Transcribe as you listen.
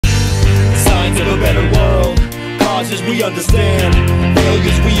of a better world. Causes we understand,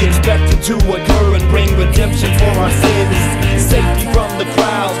 failures we expected to occur, and bring redemption for our sins. Safety from the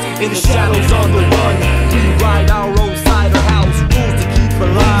crowds, in the shadows on the run. We ride our own side of house, rules to keep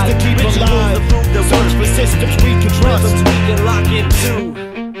alive. Rituals to prove their search for systems we can trust, rhythms we can lock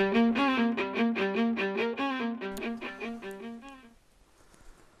into.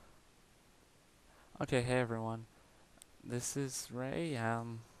 Okay, hey everyone, this is Ray.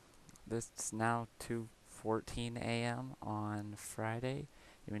 This is now 2:14 a.m. on Friday,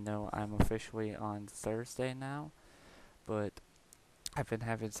 even though I'm officially on Thursday now, but I've been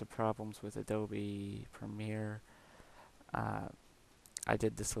having some problems with Adobe Premiere. I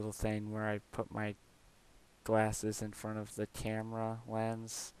did this little thing where I put my glasses in front of the camera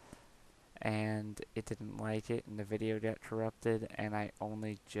lens, and it didn't like it, and the video got corrupted, and I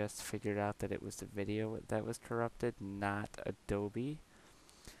only just figured out that it was the video that was corrupted, not Adobe.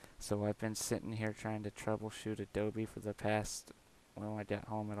 So I've been sitting here trying to troubleshoot Adobe for the past, well, I got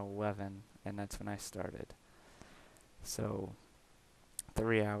home at 11, and that's when I started. So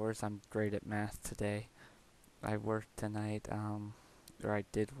 3 hours. I'm great at math today. I worked tonight, or I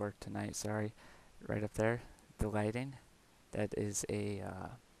did work tonight, sorry, right up there, the lighting. That is a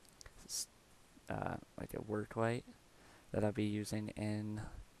like a work light that I'll be using in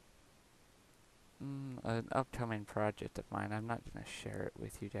an upcoming project of mine. I'm not going to share it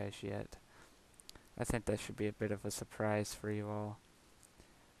with you guys yet. I think that should be a bit of a surprise for you all.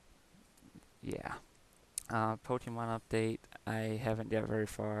 Yeah. Pokemon update. I haven't got very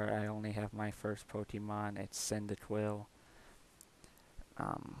far. I only have my first Pokemon. It's Cyndaquil.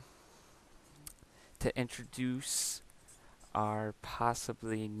 To introduce our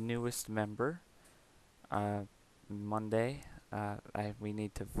possibly newest member, Monday. We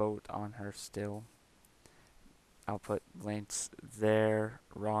need to vote on her still. I'll put links there,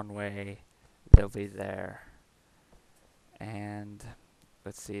 wrong way, they'll be there. And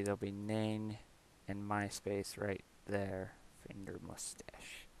let's see, there'll be Nane and MySpace right there, finger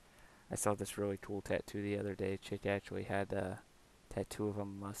mustache. I saw this really cool tattoo the other day. Chick actually had a tattoo of a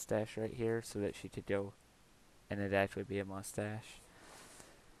mustache right here so that she could go and it'd actually be a mustache.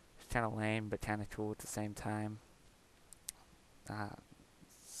 It's kind of lame, but kind of cool at the same time.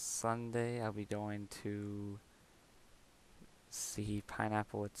 Sunday, I'll be going to see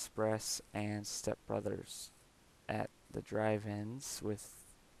Pineapple Express and Step Brothers at the drive-ins with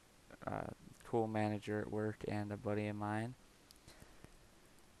a cool manager at work and a buddy of mine.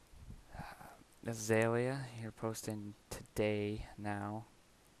 Azalea, you're posting today now.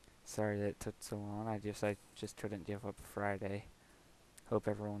 Sorry that it took so long. I just couldn't give up Friday. Hope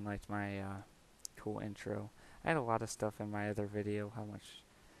everyone liked my cool intro. I had a lot of stuff in my other video,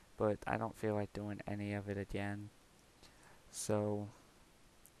 but I don't feel like doing any of it again. So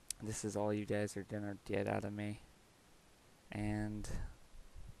this is all you guys are gonna get out of me. And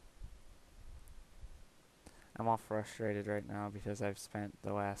I'm all frustrated right now because I've spent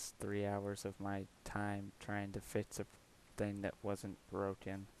the last 3 hours of my time trying to fix a thing that wasn't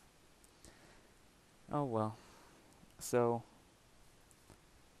broken. Oh well. So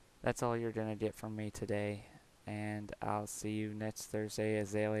that's all you're gonna get from me today, and I'll see you next Thursday.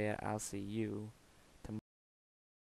 Azalea, I'll see you